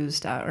 we've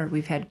used, or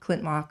we've had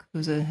Clint Mock,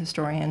 who's a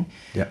historian.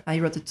 Yeah. He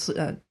wrote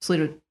the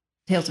Toledo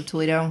Tales of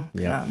Toledo,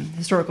 Yeah.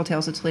 historical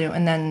Tales of Toledo,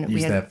 and then we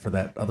Use had that for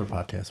that other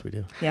podcast we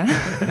do.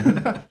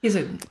 yeah, he's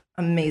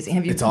amazing.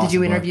 Have you? It's awesome Did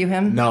you book. interview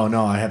him? No,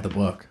 I have the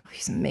book.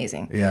 He's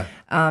amazing. Yeah.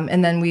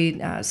 And then we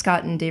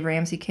Scott and Dave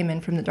Ramsey came in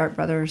from the Dart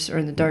Brothers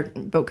or the Dart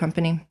Boat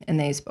Company, and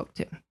they spoke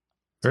too.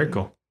 Very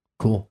cool.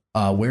 Cool.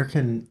 Where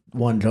can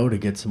one go to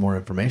get some more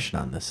information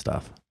on this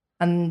stuff?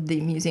 On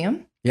the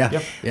museum,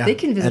 Yeah. Yeah. they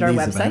can visit And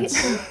our these website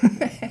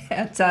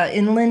events. at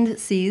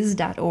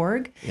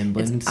inlandseas.org.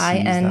 Inland It's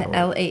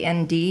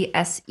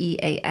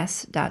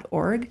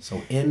INLANDSEAS.org.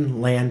 So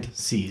Inland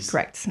Seas.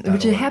 Correct. .org.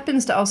 Which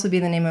happens to also be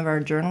the name of our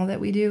journal that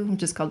we do,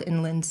 which is called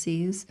Inland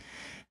Seas.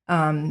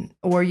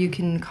 Or you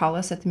can call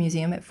us at the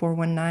museum at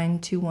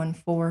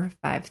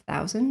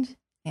 419-214-5000.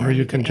 Or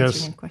you can answer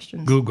just any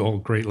questions. Google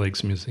Great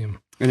Lakes Museum.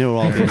 And it will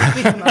all be. We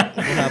come up.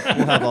 We'll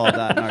have all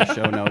that in our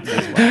show notes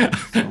as well.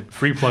 So.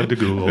 Free plug to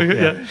Google.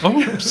 Yeah.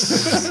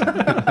 Oops.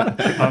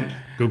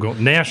 Google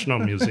National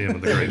Museum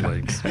of the Great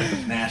Lakes.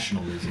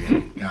 National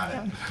Museum. Got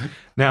it.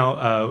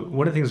 Now,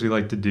 one of the things we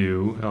like to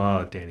do,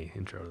 Danny,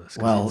 intro this.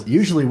 Well,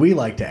 usually we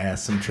like to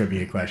ask some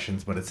trivia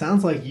questions, but it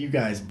sounds like you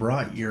guys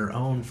brought your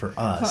own for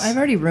us. Well, I've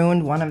already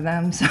ruined one of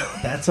them, so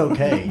That's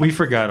okay. we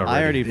forgot already.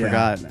 I already Yeah.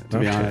 forgot, to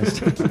be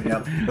honest.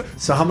 Yep.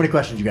 So how many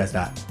questions you guys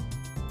got?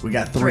 We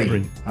got three.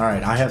 Three. All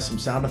right. I have some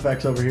sound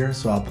effects over here,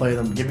 so I'll play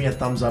them. Give me a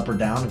thumbs up or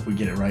down if we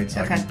get it right,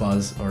 so I Okay. can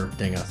buzz or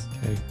ding us.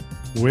 Okay.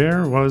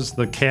 Where was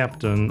the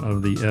captain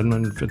of the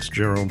Edmund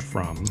Fitzgerald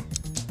from?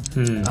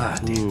 Ah,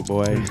 damn. Ooh,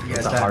 boy. You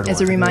guys got- hard as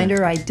a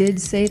reminder, I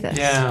did say this.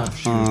 Yeah.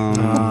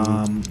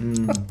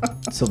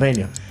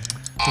 Sylvania.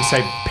 Let's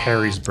say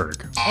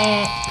Perrysburg.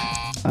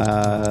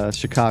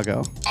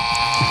 Chicago.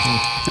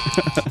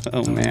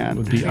 Oh, man.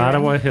 Would be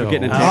Ottawa Hill.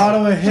 getting a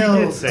Ottawa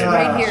Hills. Say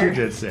Right that. here. She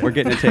did say. We're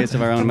getting a taste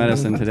of our own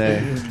medicine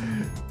today.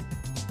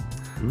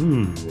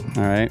 Ooh.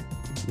 All right.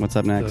 What's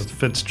up next?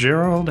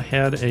 Fitzgerald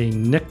had a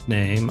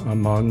nickname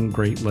among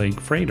Great Lake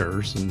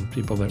freighters and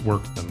people that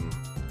worked them.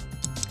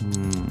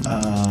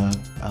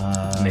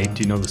 Nate,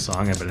 do you know the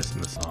song? I bet it's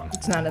in the song.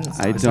 It's not in the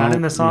song. I It's not don't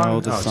in the song?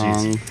 know the Oh,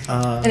 song. geez.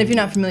 And if you're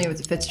not familiar with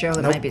the Fitzgerald,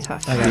 it might be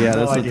tough. I got Yeah, no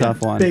that's a idea.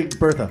 tough one. Big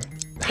Bertha.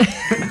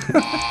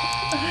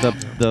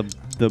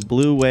 The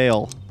blue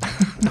whale.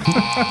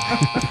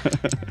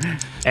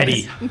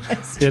 Eddie.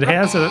 It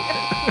has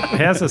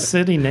a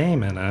city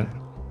name in it.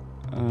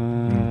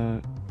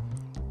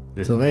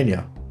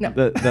 Sylvania.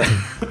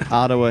 The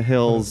Ottawa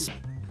Hills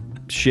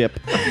ship.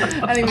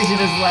 I think we should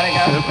just let it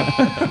go.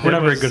 We're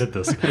not very good at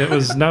this. It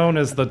was known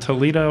as the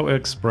Toledo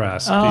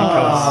Express Oh,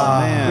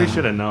 because man. We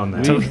should have known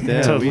that.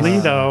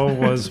 Toledo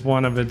was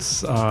one of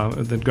its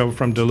that go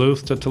from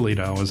Duluth to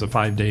Toledo was a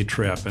 5-day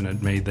trip, and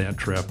it made that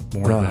trip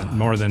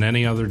more than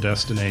any other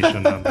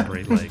destination on the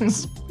Great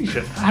Lakes.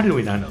 How do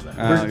we not know that?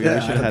 Yeah, we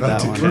should have had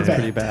that one. That's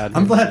pretty bad.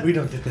 I'm glad we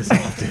don't get this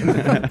often.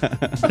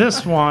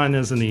 This one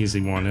is an easy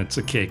one. It's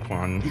a cake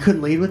one. You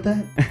couldn't lead with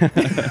that?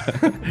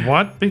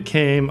 What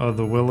became of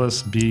the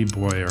Willis B.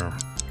 Boyer?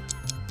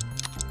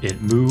 It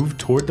moved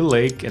toward the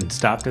lake and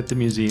stopped at the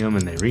museum,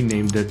 and they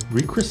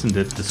rechristened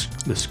it the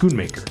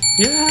Schoonmaker.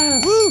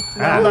 Yes.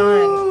 Well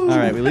done. All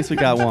right, at least we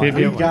got one.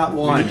 We got We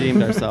one.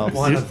 redeemed ourselves.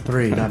 One of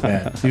three. Not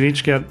bad. You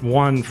each get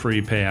one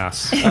free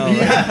pass.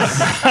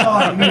 Yes.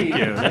 Oh, Thank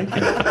you. Thank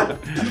you.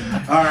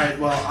 All right.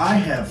 Well, I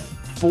have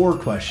 4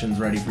 questions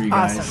ready for you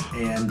guys.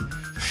 Awesome. And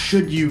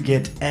should you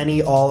get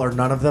any, all, or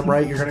none of them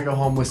right, you're going to go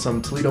home with some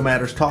Toledo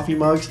Matters coffee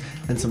mugs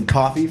and some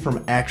coffee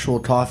from Actual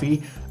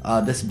Coffee.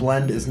 This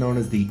blend is known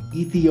as the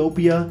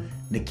Ethiopia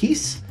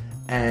Nikis,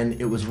 and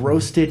it was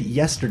roasted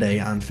yesterday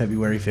on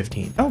February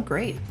 15th. Oh,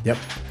 great. Yep.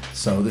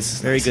 So this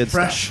is Very nice good and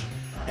fresh. stuff.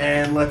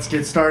 And let's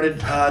get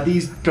started.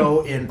 These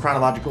go in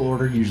chronological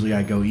order. Usually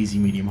I go easy,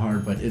 medium,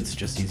 hard, but it's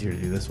just easier to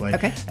do this way.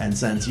 Okay. And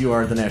since you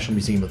are the National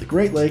Museum of the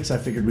Great Lakes, I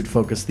figured we'd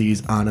focus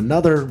these on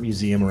another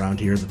museum around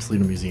here, the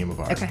Toledo Museum of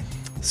Art. Okay.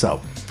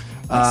 So,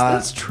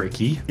 That's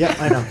tricky. yeah,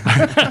 I know.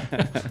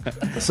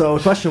 So,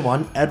 question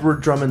 1.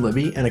 Edward Drummond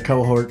Libby and a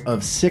cohort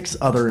of 6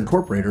 other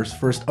incorporators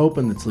first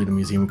opened the Toledo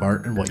Museum of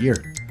Art in what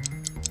year?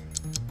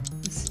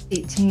 It's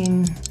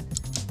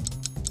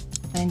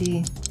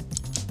 1890.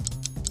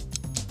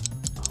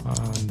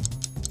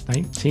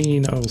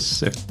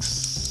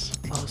 1906.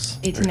 Close.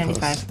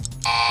 1895.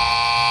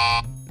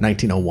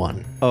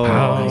 1901.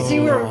 Oh, See,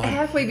 we're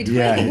halfway between.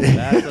 Yeah.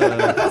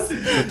 that's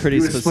a pretty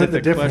You would split the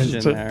specific difference.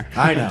 question there.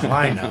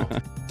 I know.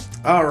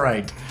 All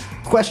right.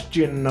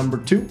 Question number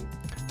 2.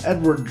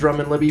 Edward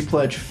Drummond Libby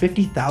pledged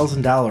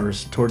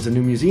 $50,000 towards a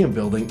new museum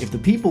building if the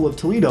people of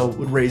Toledo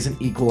would raise an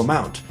equal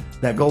amount.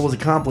 That goal was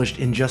accomplished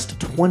in just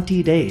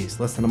 20 days,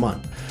 less than a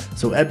month.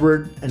 So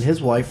Edward and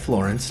his wife,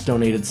 Florence,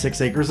 donated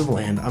 6 acres of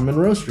land on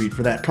Monroe Street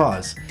for that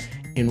cause.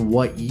 In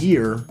what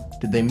year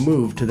did they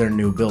move to their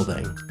new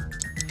building?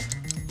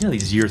 You know,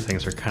 these year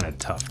things are kind of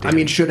tough. I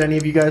mean, should any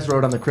of you guys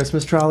rode on the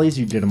Christmas trolleys?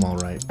 You did them all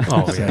right.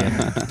 Oh,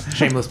 yeah.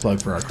 Shameless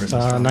plug for our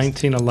Christmas trolleys.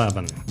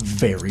 1911.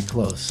 Very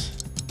close.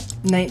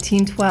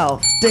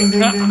 1912. Ding,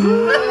 ding, ding.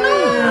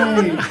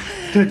 Yay.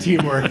 Good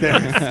teamwork there.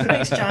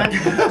 Thanks, John.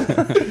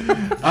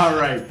 All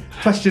right.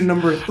 Question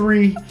number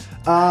 3.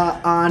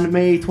 On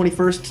May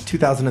 21st,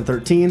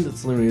 2013, the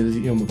Toledo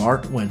Museum of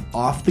Art went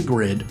off the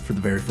grid for the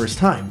very first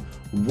time.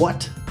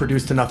 What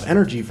produced enough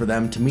energy for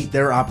them to meet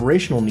their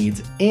operational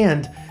needs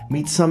and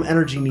meet some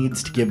energy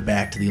needs to give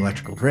back to the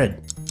electrical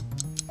grid?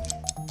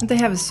 Don't they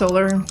have a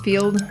solar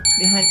field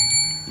behind?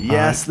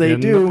 Yes, they in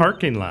do. the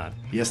parking lot.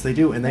 Yes, they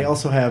do. And they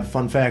also have,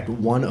 fun fact,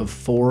 1 of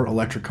 4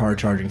 electric car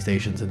charging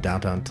stations in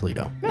downtown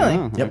Toledo. Really?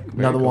 Oh, Yep. very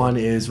Another cool. one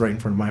is right in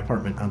front of my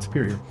apartment on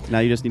Superior. Now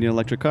you just need an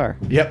electric car.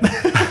 Yep.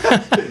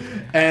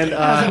 And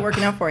How's it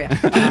working out for you?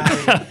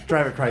 I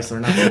drive a Chrysler,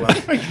 not so well.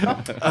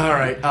 All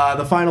right,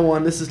 the final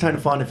one. This is kind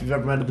of fun. If you've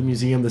ever been to the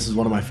museum, this is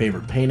one of my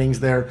favorite paintings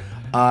there.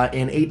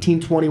 In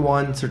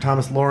 1821, Sir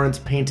Thomas Lawrence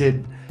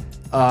painted.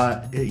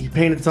 He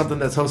painted something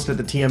that's hosted at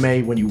the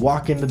TMA. When you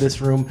walk into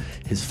this room,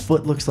 his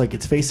foot looks like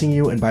it's facing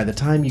you, and by the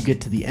time you get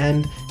to the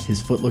end,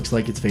 his foot looks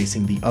like it's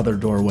facing the other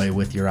doorway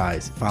with your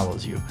eyes. It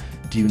follows you.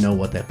 Do you know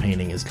what that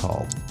painting is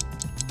called?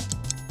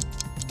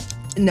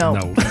 No.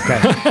 No.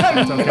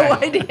 Okay. No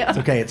idea. It's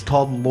okay. It's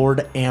called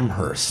Lord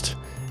Amherst,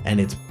 and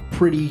it's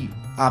pretty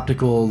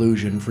optical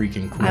illusion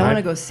freaking cool. I want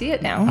to go see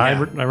it now. I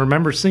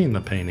remember seeing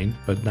the painting,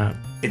 but not.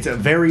 It's a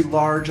very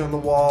large on the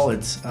wall.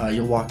 It's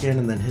you'll walk in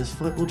and then his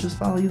foot will just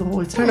follow you the whole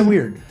way. It's kind of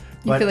weird.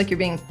 You feel like you're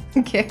being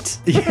kicked.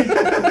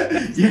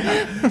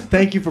 Yeah.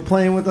 Thank you for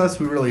playing with us.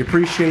 We really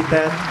appreciate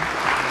that.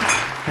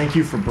 Thank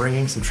you for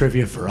bringing some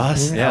trivia for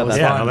us. Yeah, that was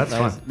yeah, fun. no, that's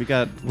That was- fun. we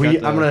got.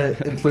 I'm gonna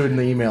include in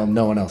the email.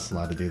 No one else is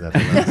allowed to do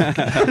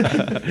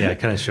that. Yeah, it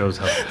kind of shows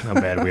how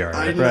bad we are.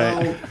 I Right? know.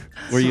 Right.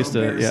 We're So used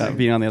to embarrassing.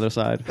 being on the other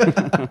side.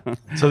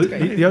 So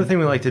the other thing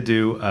we like to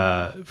do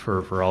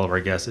for all of our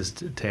guests is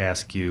to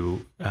ask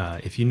you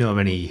if you know of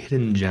any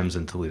hidden gems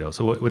in Toledo.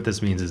 So what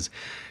this means is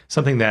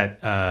something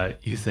that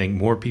you think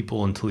more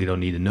people in Toledo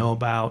need to know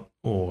about,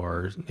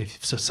 or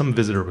if some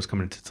visitor was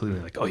coming to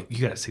Toledo, like, oh, you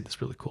got to see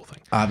this really cool thing.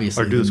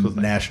 Obviously, Or do this the cool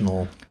thing.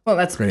 national. Well,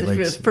 that's Great the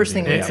Lakes first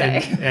thing we'd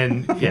Museum. say.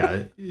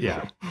 And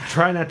yeah,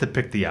 try not to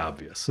pick the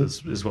obvious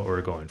is what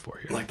we're going for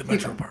here. Like the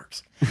Metro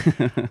Parks. You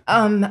know, Get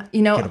 'em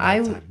all the I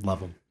time.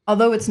 Love them.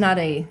 although it's not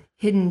a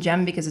hidden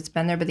gem because it's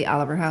been there, but the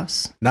Oliver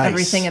House. Nice.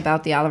 Everything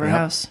about the Oliver Yep.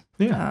 House.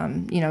 Yeah.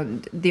 You know,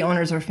 the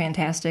owners are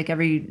fantastic.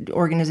 Every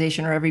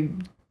organization or every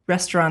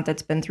restaurant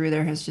that's been through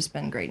there has just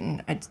been great,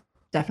 and it's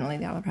definitely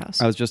the Oliver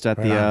House. I was just at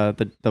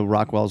the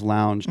Rockwell's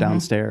Lounge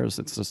downstairs.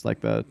 It's just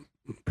like the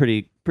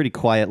pretty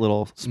quiet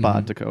little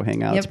spot to go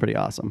hang out. It's Yep. pretty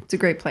awesome. It's a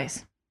great place.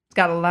 It's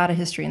got a lot of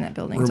history in that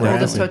building. It's the Rumor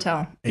oldest has it.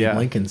 hotel. Abe Yeah.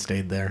 Lincoln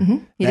stayed there.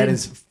 He That did.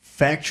 is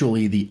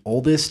factually the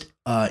oldest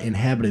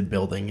inhabited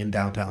building in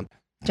downtown.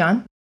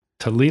 John?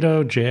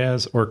 Toledo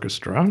Jazz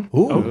Orchestra.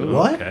 Ooh, Ooh,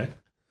 what? Okay.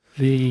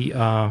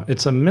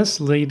 It's a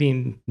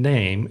misleading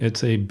name.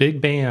 It's a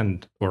big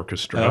band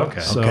orchestra.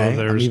 Okay. So Okay, I'm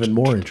there's even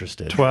more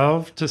interested.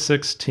 12 to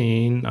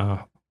 16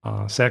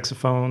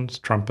 saxophones,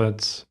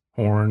 trumpets,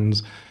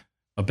 horns,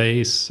 a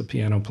bass, a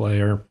piano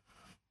player,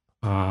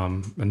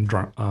 and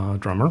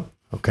drummer.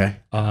 Okay.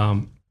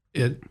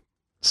 It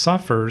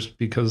suffers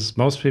because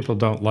most people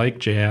don't like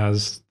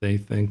jazz. They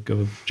think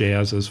of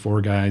jazz as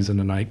 4 guys in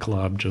a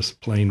nightclub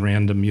just playing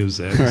random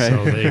music. Right.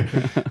 So they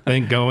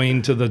think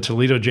going to the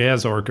Toledo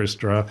Jazz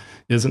Orchestra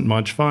isn't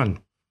much fun.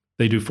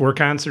 They do 4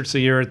 concerts a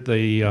year at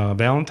the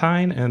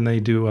Valentine, and they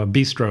do a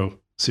bistro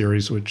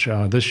series, which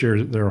this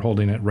year they're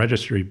holding at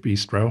Registry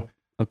Bistro.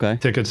 Okay.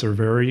 Tickets are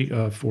very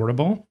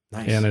affordable,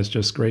 Nice. and it's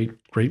just great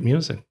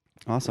music.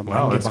 Awesome.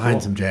 Wow, Get that's behind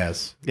cool. some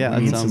jazz. Yeah, We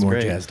that need sounds some more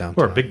great. jazz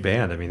downtown. Or a big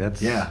band. I mean,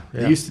 that's Yeah.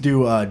 They used to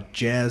do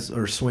jazz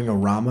or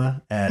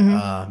swing-o-rama at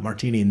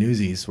Martini and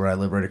Newsies, where I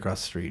live right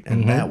across the street,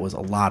 and that was a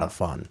lot of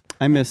fun.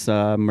 I miss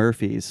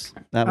Murphy's.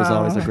 That was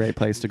always a great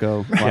place to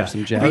go watch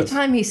some jazz. Every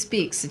time he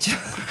speaks, it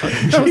just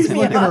She's throws me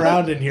looking off.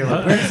 around in here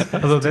like, where's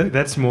Although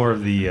that's more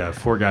of the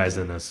four guys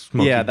in a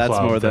smoky Yeah, that's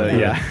club more the- than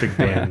yeah. big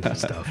band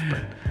stuff.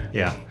 But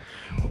yeah.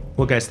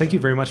 Well, guys, thank you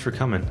very much for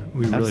coming.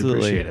 We really Absolutely.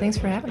 appreciate it. Thanks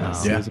for having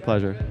us. It was a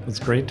pleasure. It's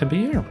great to be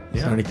here.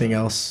 Is there anything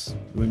else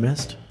we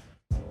missed?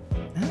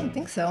 I don't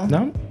think so.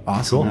 No?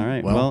 Awesome. All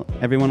right. Well,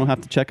 everyone will have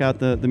to check out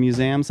the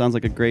museum. Sounds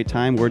like a great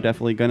time. We're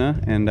definitely gonna,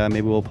 and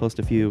maybe we'll post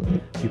a few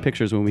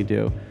pictures when we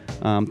do.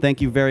 Thank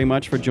you very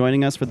much for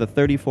joining us for the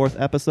 34th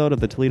episode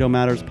of the Toledo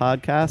Matters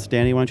podcast.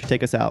 Danny, why don't you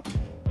take us out?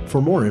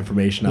 For more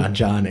information on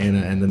John, Anna,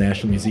 and the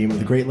National Museum of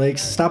the Great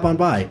Lakes, stop on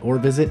by or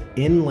visit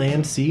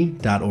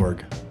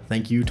inlandsea.org.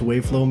 Thank you to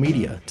Waveflow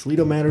Media.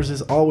 Toledo Matters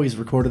is always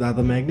recorded out of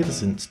the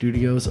magnificent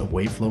studios of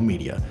Waveflow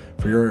Media.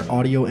 For your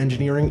audio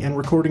engineering and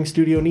recording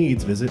studio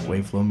needs, visit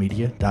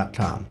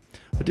waveflowmedia.com.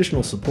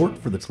 Additional support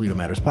for the Toledo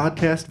Matters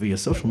podcast via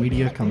social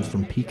media comes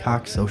from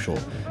Peacock Social.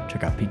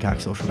 Check out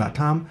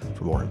peacocksocial.com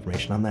for more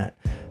information on that.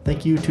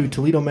 Thank you to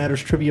Toledo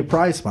Matters Trivia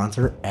Prize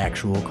sponsor,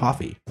 Actual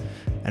Coffee.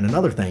 And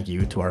another thank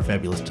you to our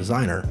fabulous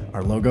designer.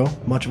 Our logo,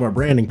 much of our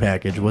branding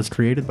package was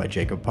created by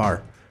Jacob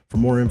Parr. For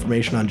more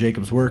information on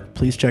Jacob's work,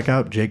 please check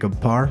out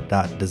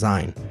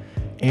jacobparr.design.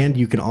 And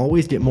you can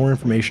always get more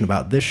information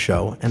about this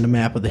show and a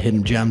map of the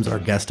hidden gems our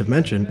guests have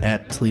mentioned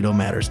at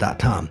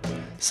ToledoMatters.com.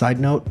 Side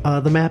note,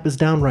 the map is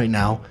down right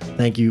now.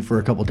 Thank you for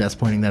a couple deaths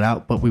pointing that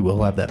out, but we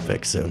will have that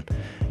fixed soon.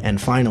 And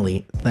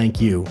finally,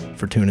 thank you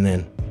for tuning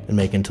in and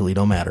making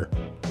Toledo matter.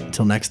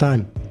 Until next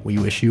time, we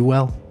wish you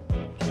well.